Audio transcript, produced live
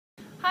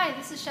Hi,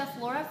 this is Chef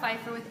Laura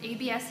Pfeiffer with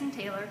ABS &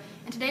 Taylor,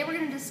 and today we're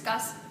going to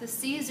discuss the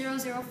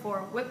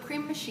C004 whipped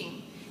cream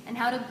machine and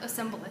how to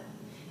assemble it.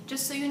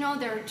 Just so you know,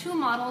 there are two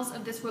models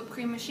of this whipped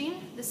cream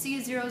machine, the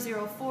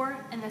C004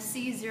 and the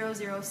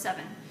C007.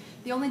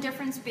 The only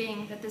difference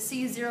being that the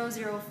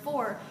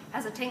C004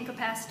 has a tank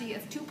capacity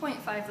of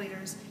 2.5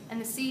 liters and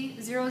the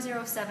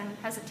C007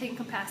 has a tank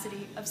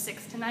capacity of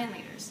 6 to 9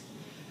 liters.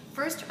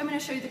 First, I'm going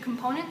to show you the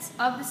components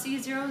of the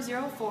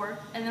C004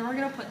 and then we're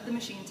going to put the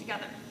machine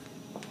together.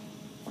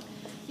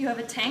 You have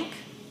a tank,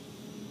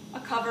 a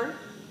cover,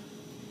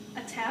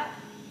 a tap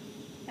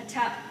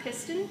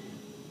piston,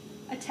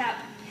 a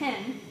tap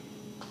pin,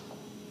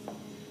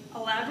 a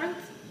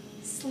labyrinth,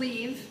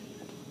 sleeve,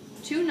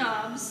 two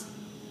knobs,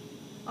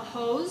 a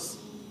hose,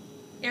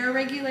 air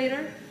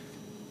regulator,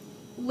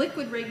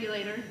 liquid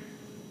regulator,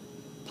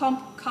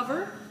 pump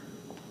cover,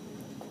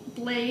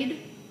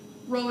 blade,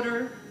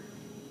 rotor,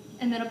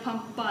 and then a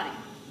pump body.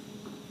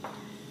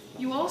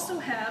 You also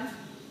have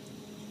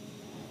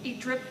a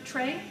drip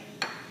tray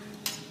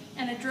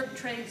and a drip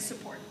tray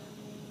support.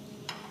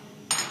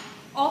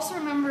 Also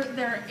remember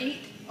there are 8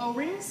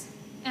 O-rings,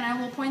 and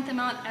I will point them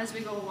out as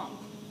we go along.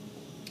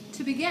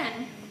 To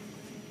begin,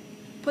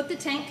 put the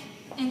tank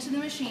into the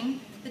machine.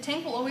 The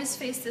tank will always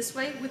face this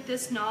way with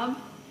this knob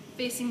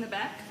facing the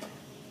back.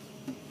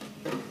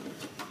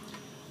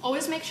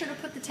 Always make sure to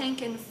put the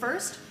tank in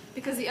first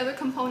because the other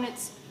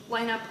components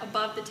line up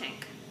above the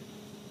tank.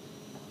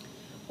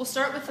 We'll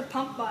start with the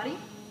pump body.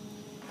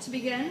 To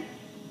begin,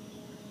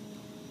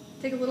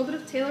 take a little bit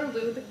of Taylor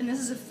lube, and this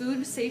is a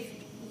food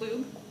safe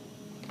lube.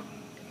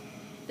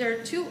 There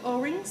are 2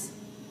 O-rings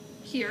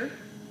here.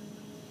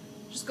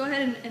 Just go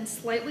ahead and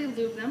slightly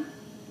lube them.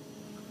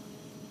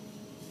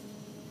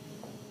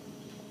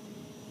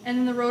 And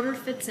then the rotor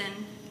fits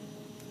in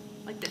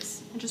like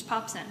this and just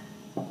pops in.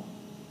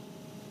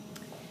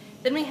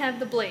 Then we have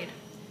the blade.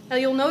 Now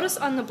you'll notice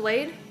on the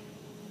blade,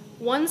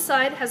 one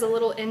side has a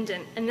little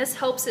indent, and this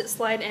helps it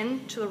slide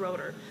in to the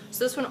rotor.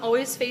 So this one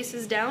always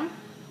faces down,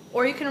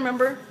 or you can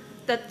remember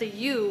that the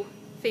U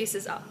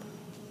faces up.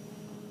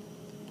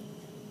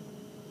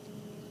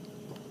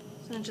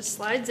 So it just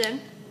slides in.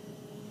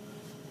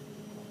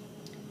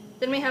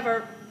 Then we have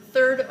our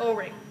third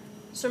O-ring.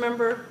 So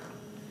remember,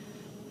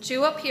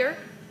 2 up here,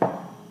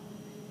 and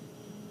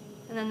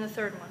then the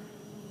third one.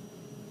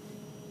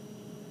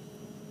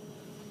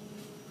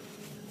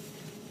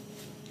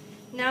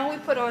 Now we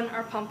put on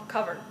our pump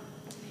cover.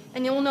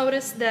 And you'll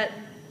notice that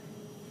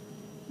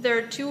there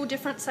are 2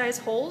 different size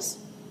holes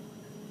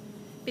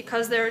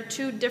because there are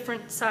 2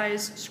 different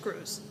size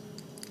screws.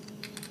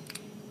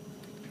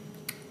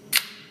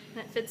 And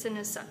it fits in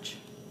as such.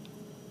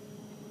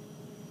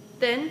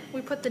 Then we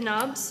put the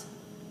knobs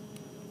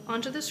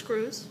onto the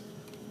screws.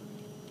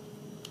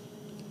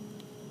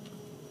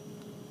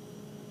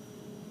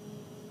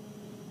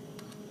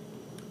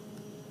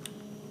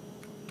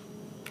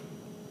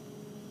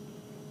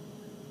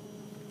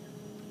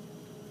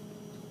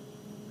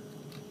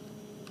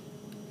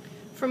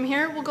 From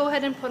here, we'll go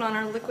ahead and put on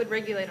our liquid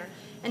regulator.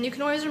 And you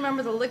can always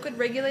remember the liquid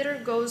regulator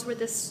goes where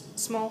this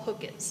small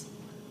hook is.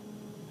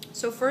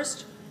 So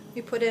first,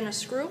 we put in a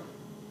screw.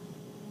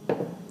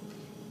 And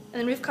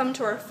then we've come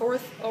to our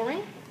 4th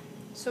O-ring.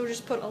 So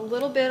just put a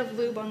little bit of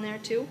lube on there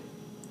too.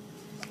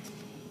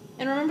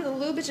 And remember, the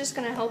lube is just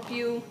going to help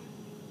you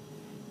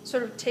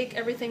sort of take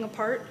everything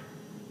apart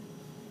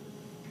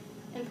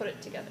and put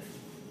it together.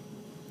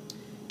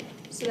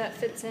 So that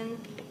fits in,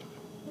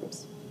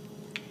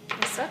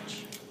 as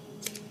such.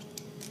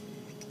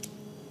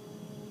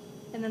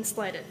 And then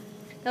slide it.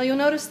 Now you'll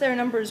notice there are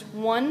numbers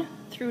 1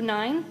 through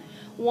 9,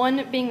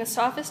 1 being the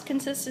softest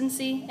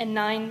consistency and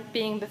 9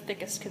 being the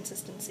thickest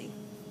consistency.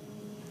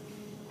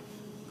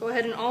 Go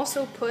ahead and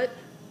also put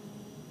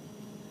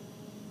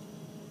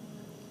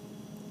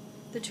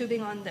the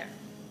tubing on there.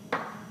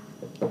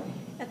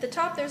 At the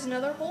top there's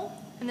another hole,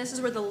 and this is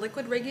where the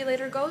liquid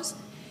regulator goes.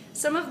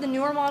 Some of the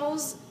newer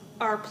models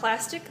are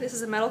plastic, this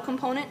is a metal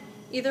component,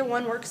 either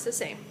one works the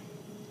same.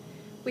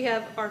 We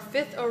have our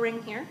 5th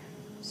O-ring here.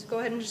 So go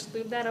ahead and just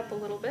lube that up a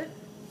little bit.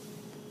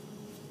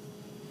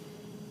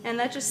 And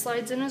that just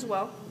slides in as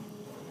well.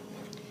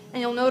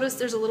 And you'll notice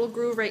there's a little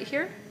groove right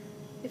here.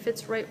 It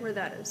fits right where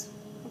that is.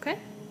 Okay?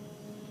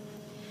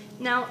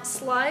 Now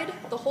slide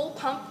the whole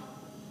pump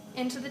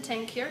into the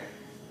tank here.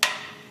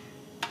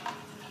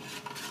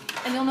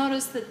 And you'll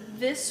notice that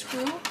this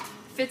screw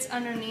fits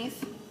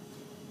underneath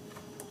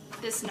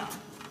this knob.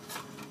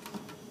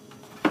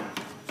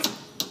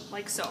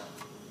 Like so.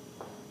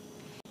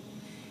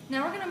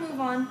 Now we're going to move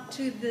on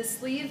to the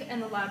sleeve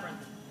and the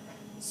labyrinth.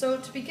 So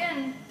to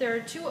begin, there are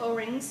 2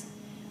 O-rings,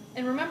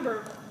 and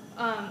remember,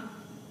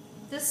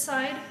 this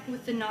side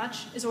with the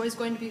notch is always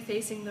going to be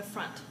facing the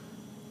front.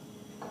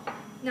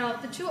 Now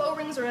the 2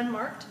 O-rings are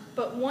unmarked,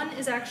 but one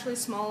is actually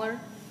smaller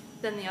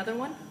than the other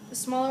one. The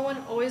smaller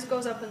one always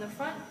goes up in the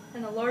front,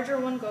 and the larger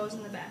one goes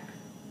in the back.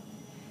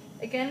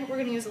 Again, we're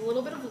going to use a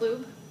little bit of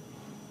lube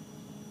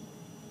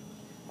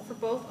for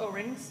both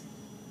O-rings.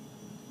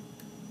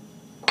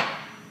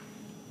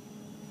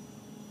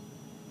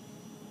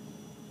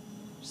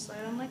 Just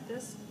slide on like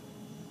this.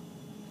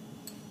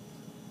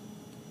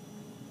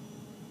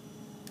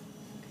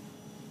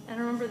 And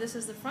remember, this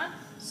is the front,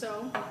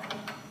 so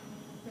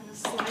we're going to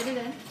slide it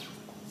in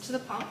to the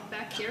pump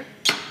back here,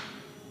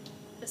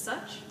 as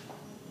such.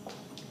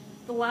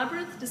 The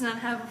Labyrinth does not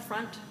have a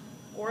front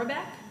or a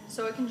back,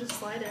 so it can just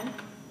slide in.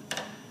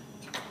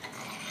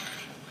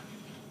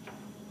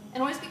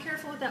 And always be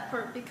careful with that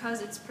part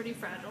because it's pretty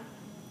fragile.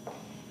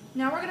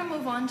 Now we're going to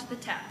move on to the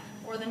tap,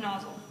 or the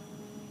nozzle.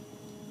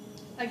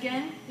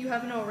 Again, you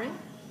have an O-ring,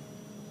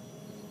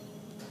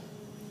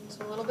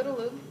 so a little bit of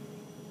lube,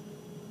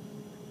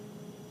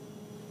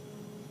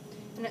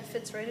 and it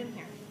fits right in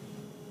here.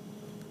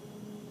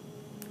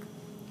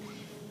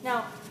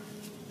 Now,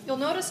 you'll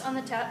notice on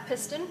the tap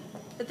piston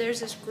that there's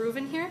this groove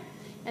in here,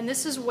 and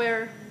this is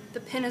where the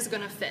pin is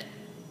going to fit.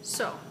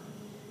 So,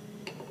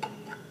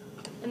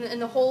 and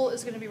the hole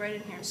is going to be right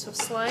in here. So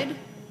slide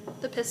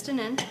the piston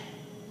in,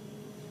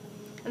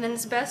 and then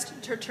it's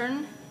best to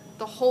turn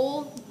the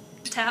whole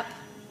tap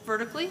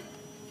vertically,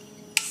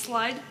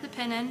 slide the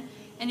pin in,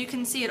 and you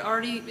can see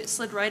it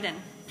slid right in.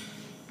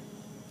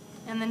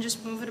 And then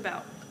just move it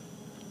about.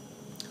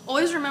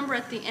 Always remember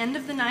at the end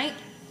of the night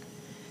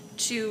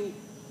to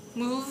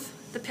move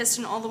the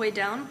piston all the way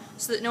down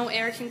so that no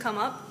air can come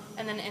up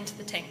and then into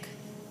the tank.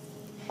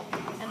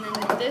 And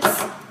then this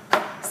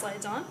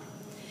slides on.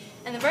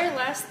 And the very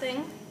last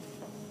thing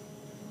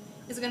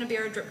is going to be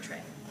our drip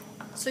tray.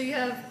 So you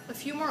have a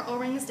few more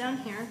O-rings down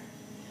here.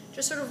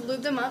 Just sort of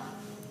lube them up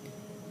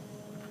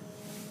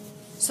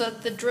so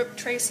that the drip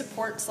tray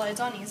support slides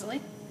on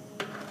easily.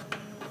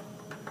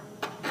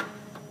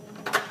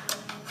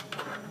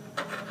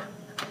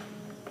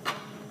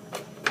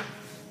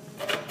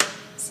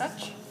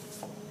 Such.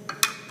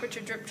 Put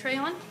your drip tray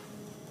on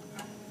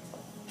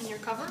and your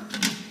cover,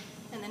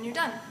 and then you're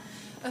done.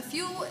 A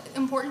few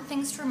important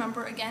things to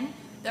remember again.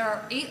 There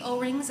are 8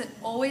 O-rings that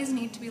always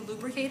need to be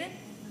lubricated.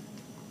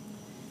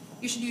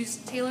 You should use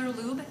Taylor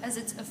Lube as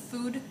it's a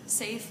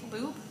food-safe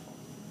lube.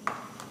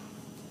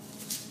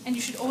 And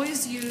you should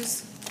always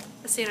use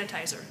a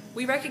sanitizer.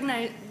 We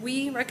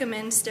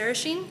recommend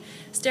Sterashine.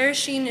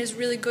 Sterashine is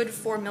really good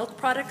for milk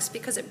products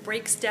because it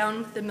breaks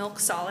down the milk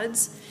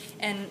solids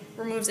and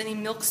removes any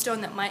milk stone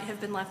that might have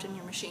been left in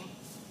your machine.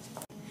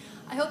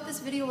 I hope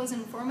this video was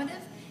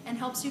informative and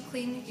helps you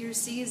clean your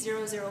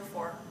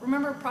C004.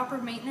 Remember, proper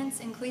maintenance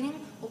and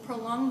cleaning will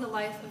prolong the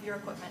life of your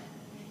equipment.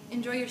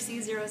 Enjoy your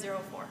C004.